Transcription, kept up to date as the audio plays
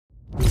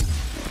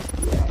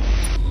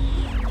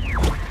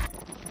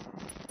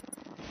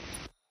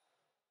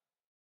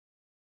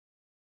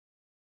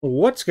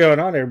What's going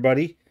on,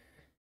 everybody?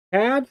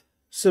 Had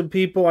some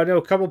people, I know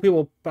a couple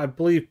people, I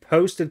believe,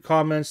 posted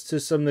comments to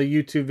some of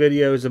the YouTube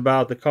videos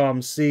about the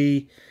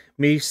COMC,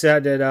 me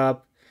setting it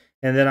up,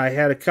 and then I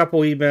had a couple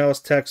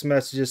emails, text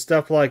messages,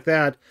 stuff like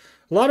that.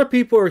 A lot of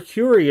people are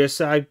curious.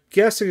 I'm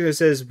guessing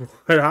this is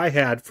what I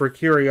had for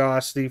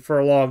curiosity for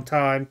a long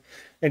time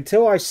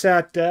until I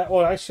sat down.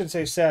 Well, I shouldn't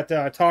say sat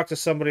down. I talked to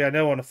somebody I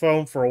know on the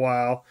phone for a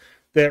while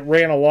that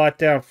ran a lot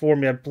down for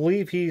me. I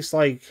believe he's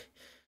like,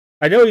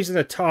 I know he's in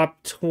the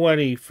top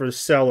 20 for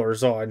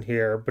sellers on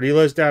here, but he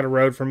lives down the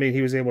road from me.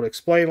 He was able to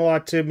explain a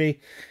lot to me,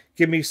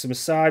 give me some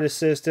side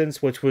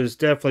assistance, which was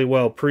definitely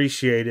well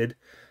appreciated.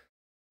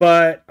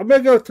 But I'm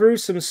gonna go through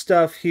some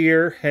stuff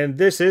here, and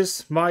this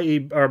is my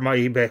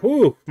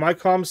eBay, my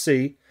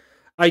COMC.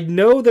 I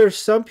know there's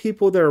some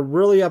people that are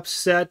really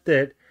upset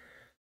that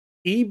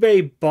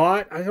eBay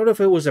bought. I don't know if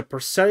it was a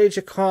percentage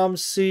of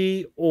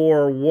COMC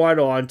or what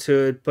onto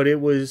it, but it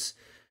was,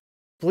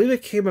 I believe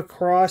it came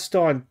across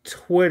on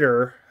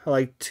Twitter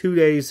like 2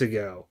 days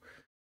ago.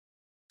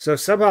 So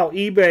somehow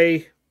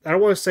eBay, I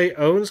don't want to say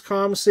owns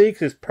COMC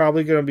because it's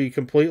probably going to be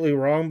completely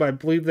wrong, but I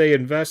believe they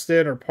invest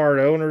in or part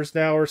owners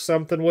now or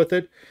something with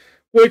it,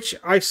 which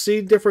I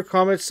see different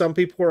comments. Some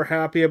people are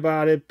happy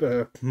about it,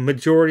 but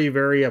majority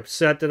very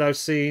upset that I've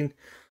seen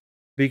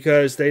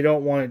because they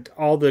don't want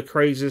all the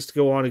craziness to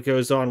go on. It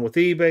goes on with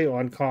eBay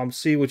on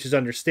COMC, which is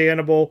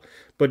understandable,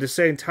 but at the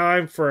same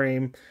time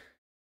frame,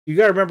 you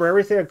got to remember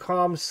everything at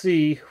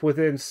COMC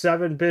within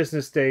 7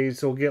 business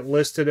days will get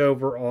listed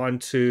over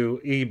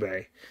onto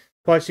eBay.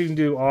 Plus, you can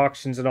do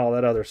auctions and all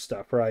that other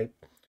stuff, right?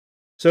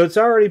 So it's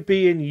already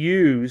being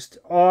used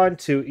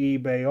onto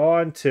eBay,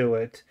 onto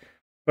it.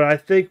 But I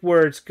think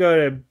where it's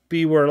going to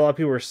be, where a lot of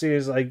people are seeing,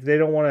 is like they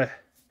don't want to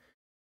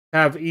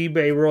have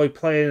eBay really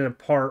playing a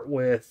part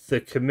with the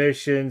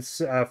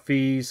commissions,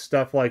 fees,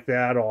 stuff like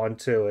that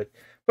onto it.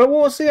 But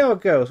we'll see how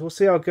it goes. We'll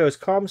see how it goes.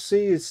 COMC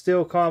is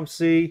still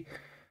COMC.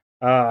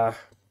 Uh,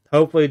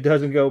 Hopefully it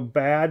doesn't go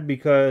bad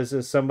because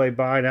of somebody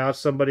buying out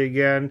somebody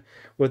again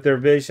with their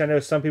vision. I know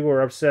some people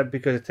are upset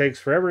because it takes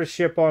forever to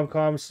ship on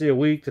COMC, a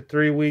week to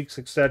 3 weeks,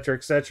 etc.,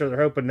 etc. They're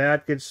hoping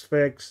that gets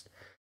fixed.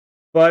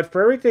 But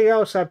for everything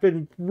else, I've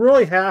been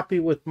really happy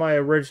with my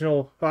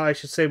original, I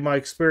should say my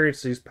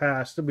experience these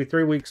past. It'll be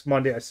 3 weeks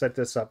Monday I set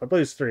this up. I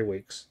believe it's 3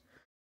 weeks.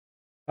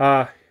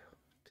 Uh,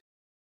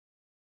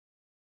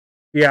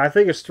 yeah, I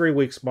think it's 3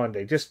 weeks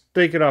Monday. Just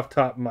thinking off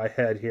top of my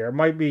head here. It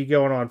might be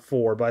going on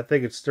 4, but I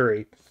think it's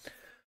 3.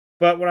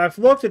 But when I've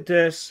looked at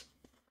this,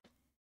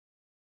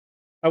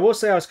 I will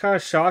say I was kind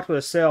of shocked with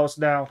the sales.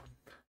 Now,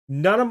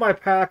 none of my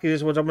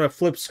packages, which I'm going to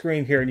flip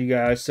screen here, you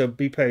guys, so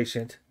be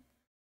patient.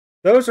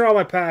 Those are all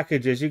my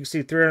packages. You can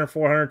see 300,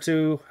 400,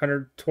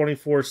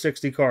 224,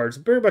 60 cards.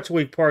 Very much a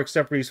week part,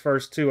 except for these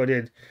first two I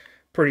did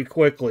pretty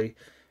quickly.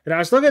 And I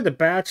was looking at the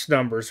batch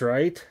numbers,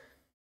 right?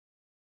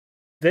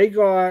 They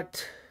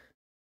got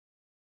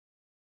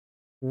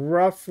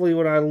roughly,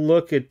 when I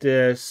look at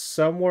this,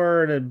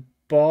 somewhere in a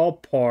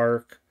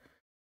ballpark,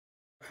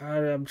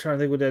 I'm trying to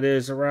think what that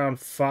is, around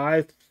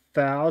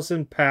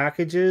 5,000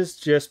 packages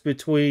just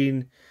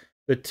between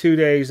the 2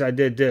 days I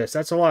did this.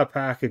 That's a lot of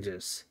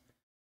packages.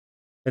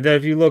 And then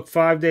if you look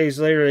 5 days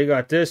later, they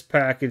got this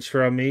package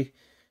from me,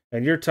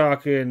 and you're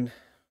talking,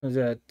 is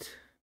that,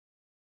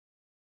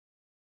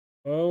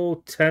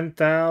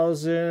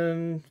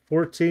 10,000,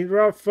 14,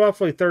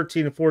 roughly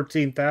 13 to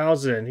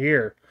 14,000 in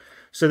here.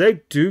 So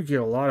they do get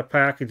a lot of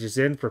packages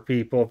in for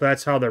people if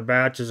that's how their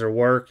batches are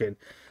working.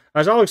 I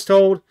was always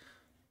told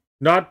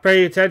not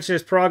pay attention to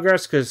its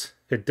progress because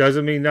it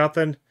doesn't mean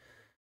nothing.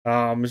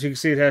 As you can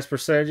see, it has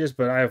percentages,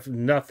 but I have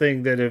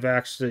nothing that have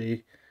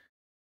actually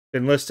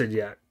been listed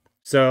yet.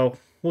 So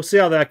we'll see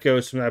how that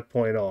goes from that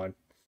point on.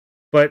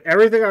 But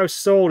everything I've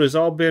sold has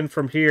all been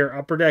from here,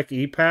 Upper Deck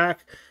EPAC.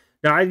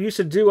 Now, I used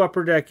to do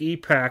Upper Deck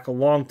EPAC a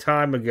long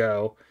time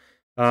ago,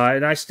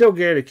 and I still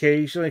get it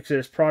occasionally because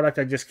there's product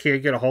I just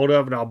can't get a hold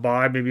of, and I'll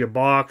buy maybe a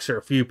box or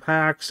a few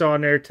packs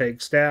on there,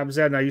 take stabs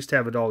at, and I used to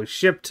have it always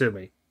shipped to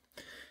me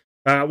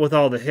with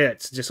all the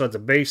hits, just let the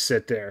base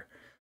sit there.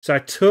 So I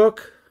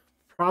took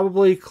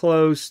probably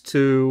close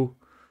to,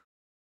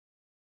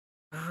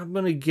 I'm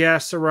going to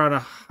guess, around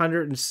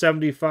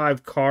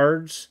 175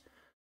 cards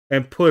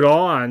and put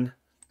on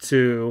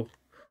to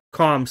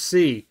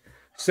COMC.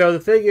 So the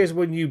thing is,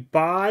 when you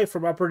buy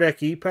from Upper Deck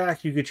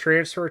EPAC, you can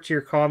transfer it to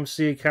your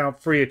COMC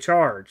account free of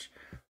charge.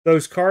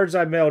 Those cards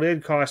I mailed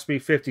in cost me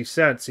 50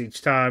 cents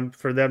each time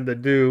for them to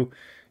do,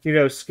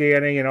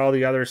 scanning and all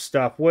the other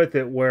stuff with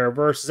it, where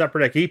versus Upper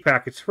Deck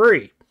EPAC, it's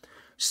free.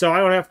 So I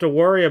don't have to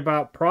worry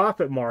about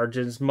profit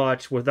margins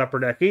much with Upper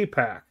Deck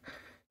EPAC.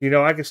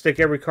 I can stick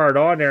every card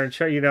on there and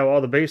show,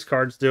 all the base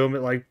cards do them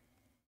at like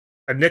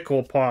a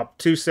nickel pop,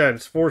 2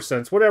 cents, 4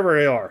 cents, whatever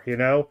they are,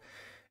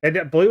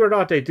 And believe it or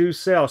not, they do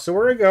sell. So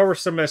we're going to go over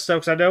some of this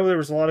stuff because I know there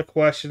was a lot of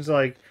questions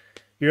like,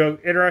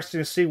 interesting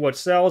to see what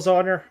sells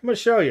on there. I'm going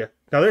to show you.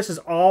 Now, this is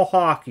all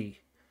hockey.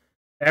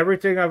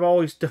 Everything I've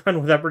always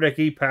done with Upper Deck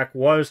EPAC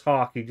was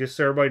hockey, just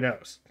so everybody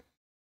knows.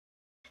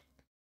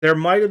 There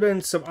might have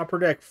been some Upper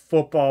Deck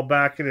football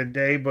back in the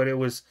day, but it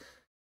was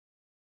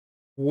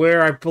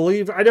where I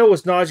believe, I know it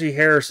was Najee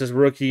Harris's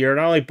rookie year,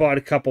 and I only bought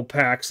a couple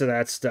packs of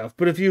that stuff.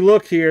 But if you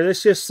look here,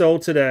 this just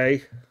sold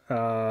today.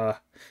 And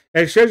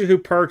it shows you who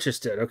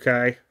purchased it,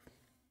 okay?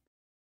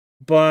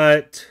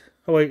 But,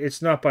 oh wait,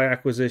 it's not by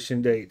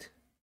acquisition date.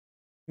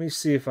 Let me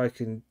see if I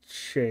can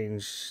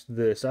change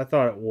this. I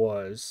thought it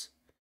was.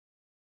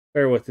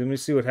 Bear with me. Let me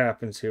see what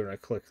happens here when I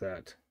click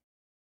that.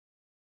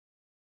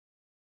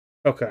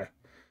 Okay.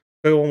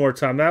 Click it one more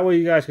time. That way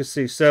you guys can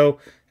see. So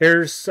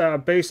here's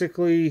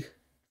basically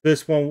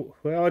this one.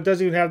 Well, it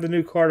doesn't even have the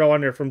new card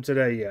on there from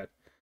today yet.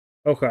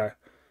 Okay.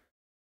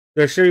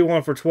 There should be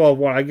one for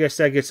 12-1. I guess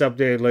that gets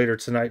updated later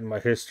tonight in my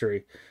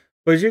history.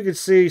 But as you can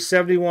see,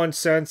 71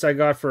 cents I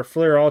got for a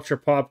Flair Ultra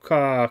Pop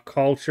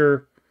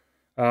Culture.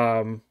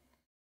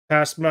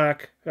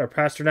 Pasternak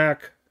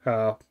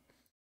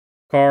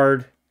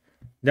card.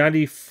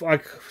 I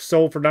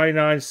sold for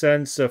 99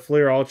 cents a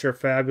Fleer Ultra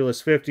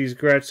Fabulous 50s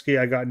Gretzky.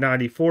 I got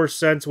 94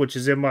 cents, which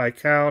is in my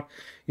account.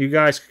 You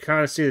guys can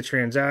kind of see the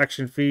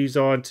transaction fees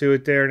onto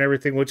it there and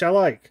everything, which I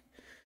like.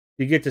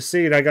 You get to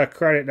see it. I got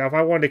credit. Now, if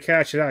I wanted to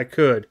cash it, I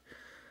could.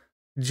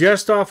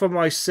 Just off of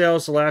my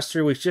sales the last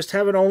 3 weeks, just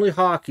having only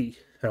hockey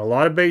and a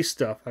lot of base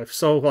stuff, I've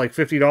sold like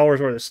 $50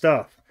 worth of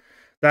stuff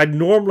that I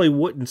normally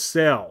wouldn't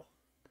sell.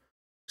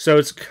 So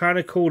it's kind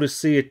of cool to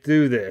see it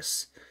do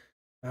this.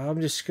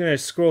 I'm just going to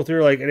scroll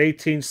through like an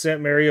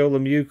 18-cent Mario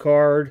Lemieux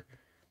card.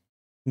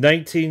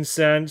 19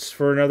 cents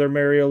for another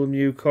Mario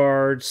Lemieux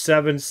card.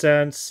 7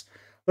 cents.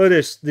 Look at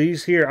this.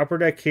 These here Upper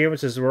Deck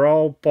canvases were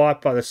all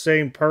bought by the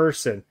same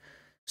person.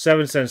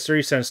 7 cents,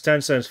 3 cents,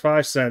 10 cents,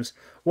 5 cents.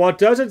 While it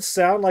doesn't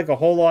sound like a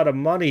whole lot of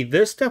money,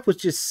 this stuff was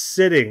just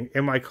sitting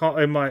in my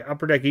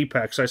Upper Deck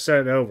e-pack, so I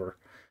sent it over.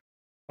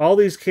 All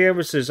these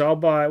canvases I'll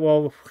buy,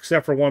 well,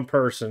 except for one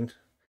person.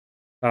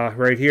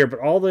 Right here, but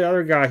all the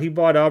other guy, he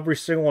bought every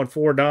single one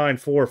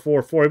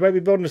 49444. He might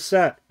be building a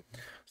set,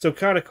 so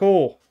kind of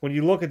cool when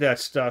you look at that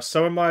stuff.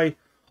 Some of my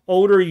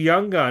older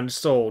young guns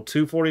sold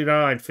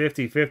 249,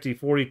 50, 50,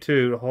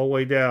 42, the whole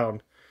way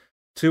down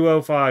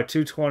 205,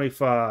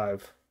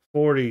 225,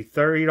 40,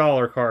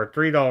 $30 card,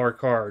 $3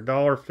 card,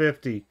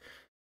 $1.50,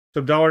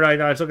 some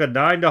 $1.99. It's like a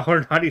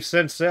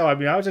 $9.90 sale. I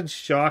mean, I was in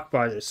shock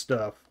by this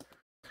stuff,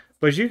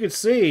 but as you can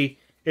see,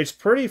 it's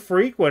pretty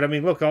frequent. I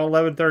mean, look, all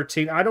 11,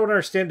 13. I don't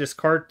understand this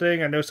card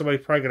thing. I know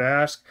somebody's probably going to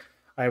ask.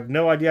 I have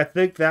no idea. I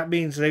think that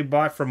means they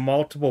bought from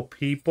multiple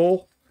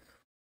people.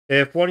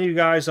 If one of you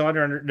guys on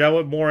there know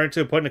it more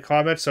into it, put in the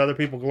comments so other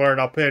people can learn.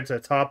 I'll put it to the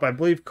top. I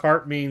believe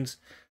cart means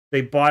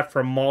they bought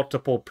from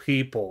multiple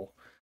people.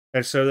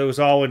 And so that was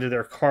all into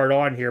their cart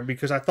on here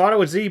because I thought it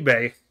was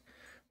eBay.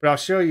 But I'll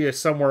show you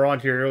somewhere on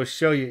here. It'll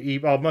show you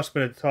eBay. Oh, it must have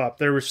been at the top.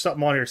 There was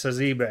something on here that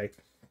says eBay.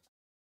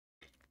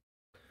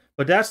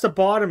 But that's the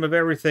bottom of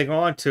everything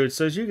onto it.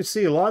 So as you can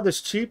see, a lot of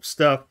this cheap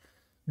stuff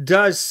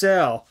does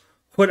sell.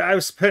 Would I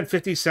have spent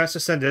 50 cents to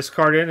send this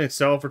card in and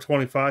sell it for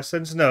 25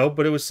 cents? No,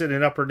 but it was sitting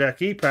in Upper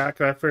Deck e-pack,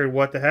 and I figured,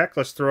 what the heck,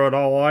 let's throw it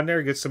all on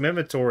there, get some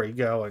inventory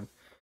going.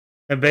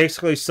 And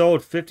basically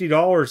sold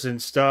 $50 in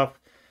stuff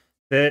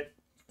that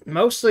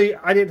mostly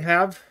I didn't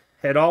have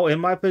at all in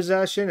my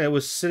possession. It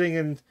was sitting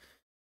in,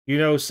 you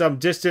know, some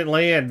distant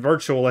land,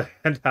 virtual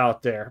land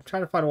out there. I'm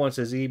trying to find one that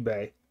says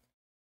eBay.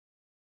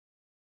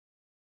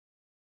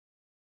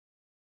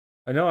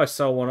 I know I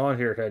saw one on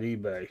here that had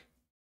eBay.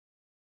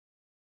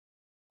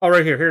 Oh,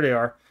 right here. Here they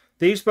are.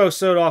 These both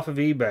sold off of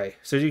eBay.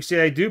 So as you can see,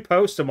 I do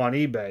post them on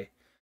eBay.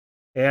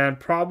 And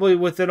probably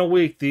within a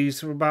week,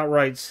 these were about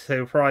right. They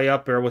were probably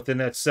up there within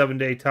that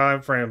 7-day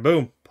time frame.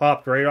 Boom.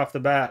 Popped right off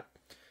the bat.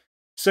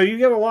 So you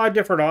get a lot of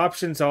different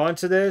options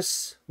onto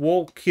this.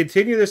 We'll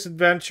continue this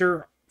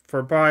adventure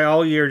for probably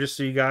all year just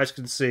so you guys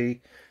can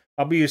see.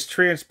 I'll be as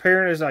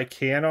transparent as I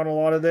can on a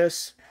lot of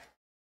this.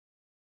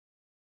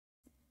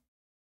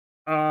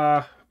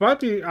 Might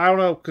be, I don't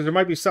know, because there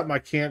might be something I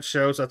can't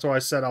show, so that's why I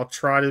said I'll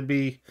try to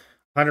be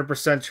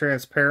 100%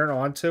 transparent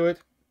onto it.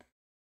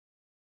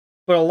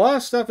 But a lot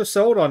of stuff is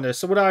sold on this.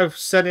 So when I've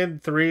sent in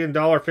 $3 and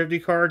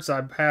 $1.50 cards,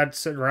 I've had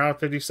sitting around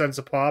 50 cents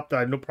a pop that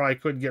I probably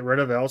couldn't get rid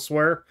of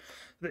elsewhere.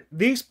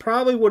 These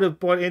probably would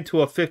have went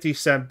into a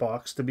 50-cent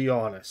box, to be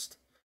honest.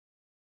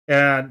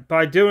 And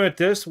by doing it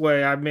this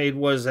way, I made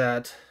was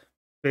at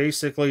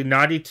basically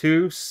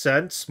 92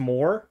 cents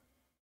more.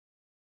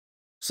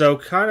 So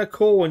kind of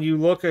cool when you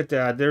look at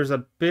that. There's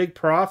a big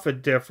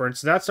profit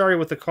difference. That's already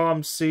with the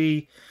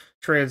COMC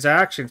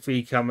transaction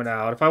fee coming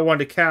out. If I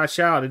wanted to cash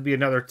out, it'd be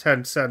another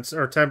 10 cents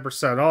or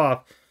 10%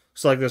 off.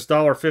 So like this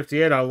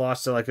 $1.58, I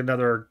lost it like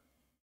another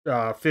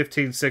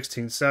 15,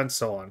 16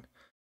 cents on.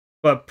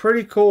 But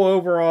pretty cool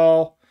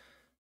overall.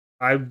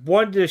 I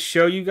wanted to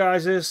show you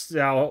guys this.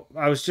 Now,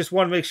 I was just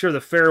want to make sure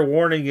the fair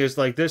warning is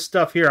like this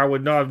stuff here I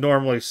would not have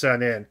normally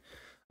sent in.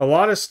 A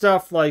lot of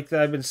stuff like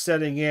that I've been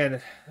sending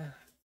in.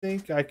 I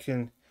think I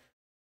can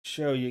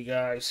show you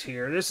guys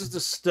here. This is the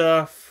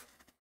stuff.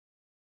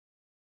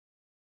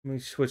 Let me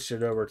switch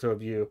it over to a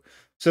view.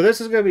 So this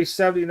is going to be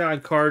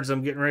 79 cards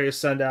I'm getting ready to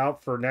send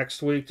out for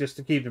next week just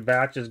to keep the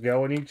batches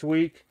going each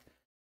week.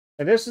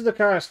 And this is the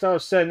kind of stuff I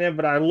was sending in,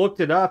 but I looked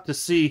it up to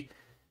see,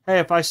 hey,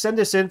 if I send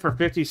this in for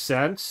 50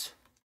 cents,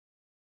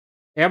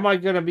 am I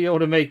going to be able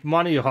to make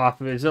money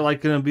off of it? Is it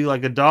like going to be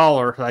like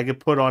 $1 I could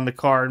put on the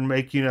card and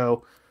make,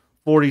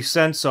 40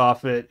 cents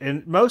off it?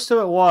 And most of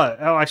it was,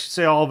 oh, I should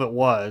say all of it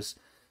was.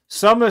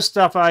 Some of the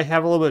stuff I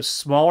have a little bit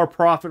smaller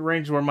profit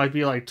range where it might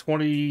be like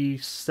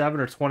 27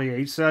 or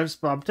 28 cents,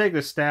 but I'm taking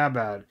a stab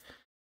at it.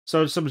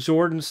 So some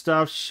Jordan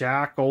stuff,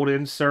 Shaq, old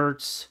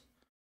inserts,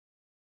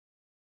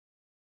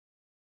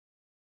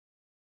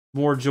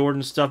 more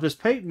Jordan stuff. This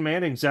Peyton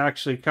Manning's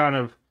actually kind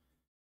of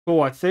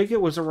cool. I think it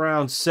was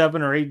around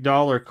 $7 or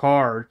 $8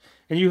 card.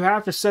 And you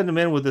have to send them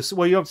in with this.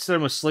 Well, you have to send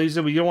them with sleeves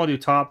in, but you don't want to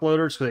do top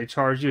loaders because they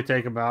charge you to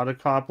take them out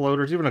of top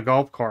loaders. Even a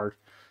golf card.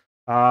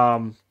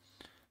 That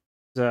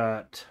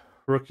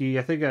rookie,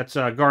 I think that's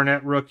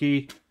Garnett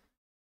rookie.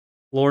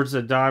 Lords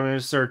of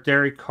Diamonds, or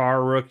Derek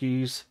Carr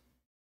rookies.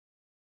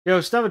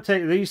 Stuff would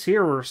take. These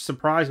here were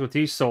surprised what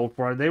these sold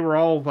for. They were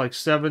all like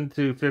 $7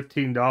 to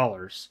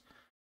 $15.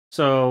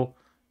 So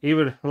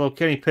even a little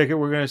Kenny Pickett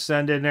we're going to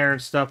send in there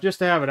and stuff just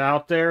to have it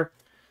out there.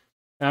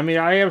 I mean,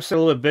 I have some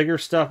a little bit bigger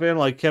stuff in,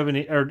 like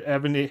Kevin or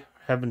Brandon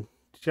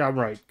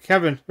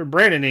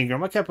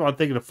Ingram. I kept on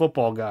thinking of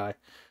football guy,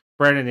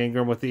 Brandon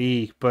Ingram with the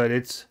E, but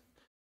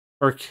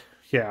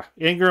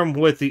Ingram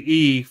with the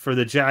E for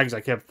the Jags. I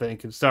kept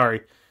thinking.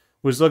 Sorry,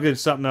 was looking at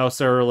something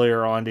else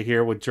earlier on to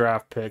here with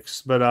draft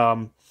picks, but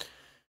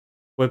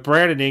with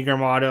Brandon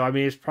Ingram auto, I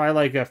mean, it's probably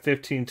like a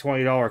 $15,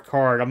 $20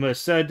 card. I'm going to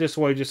set it this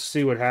way just to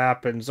see what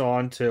happens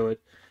onto it.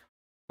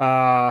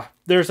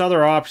 There's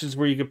other options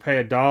where you could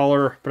pay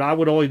 $1, but I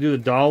would only do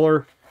the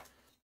 $1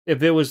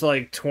 if it was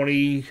like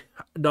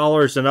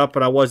 $20 and up,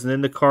 but I wasn't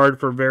in the card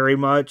for very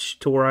much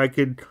to where I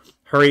could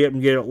hurry up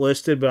and get it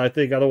listed. But I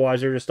think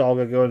otherwise they're just all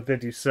going to go in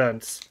 50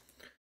 cents.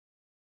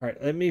 All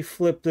right, let me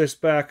flip this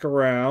back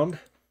around.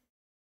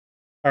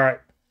 All right,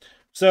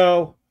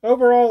 so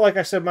overall, like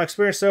I said, my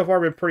experience so far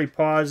has been pretty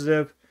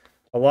positive.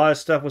 A lot of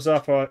stuff was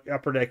off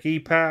Upper Deck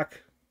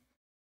E-Pack.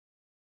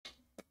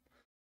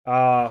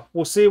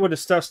 We'll see when the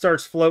stuff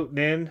starts floating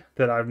in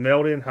that I've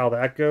mailed in, how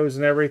that goes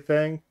and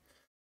everything.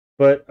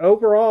 But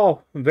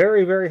overall, I'm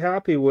very, very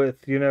happy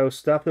with,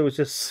 stuff that was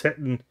just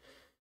sitting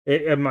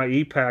in my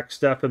E-Pack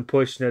stuff and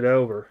pushing it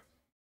over.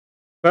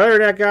 But other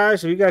than that,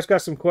 guys, if you guys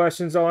got some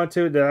questions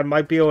onto it that I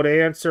might be able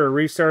to answer or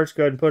research,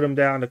 go ahead and put them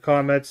down in the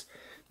comments.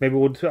 Maybe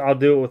I'll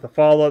do it with a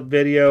follow-up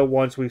video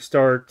once we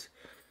start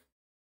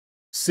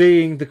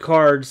seeing the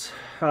cards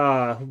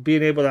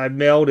being able to I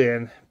mailed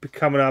in,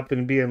 coming up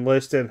and being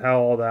listed, and how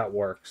all that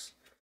works.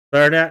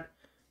 Other than that,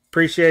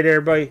 appreciate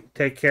everybody.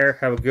 Take care.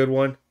 Have a good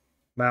one.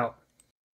 I'm out.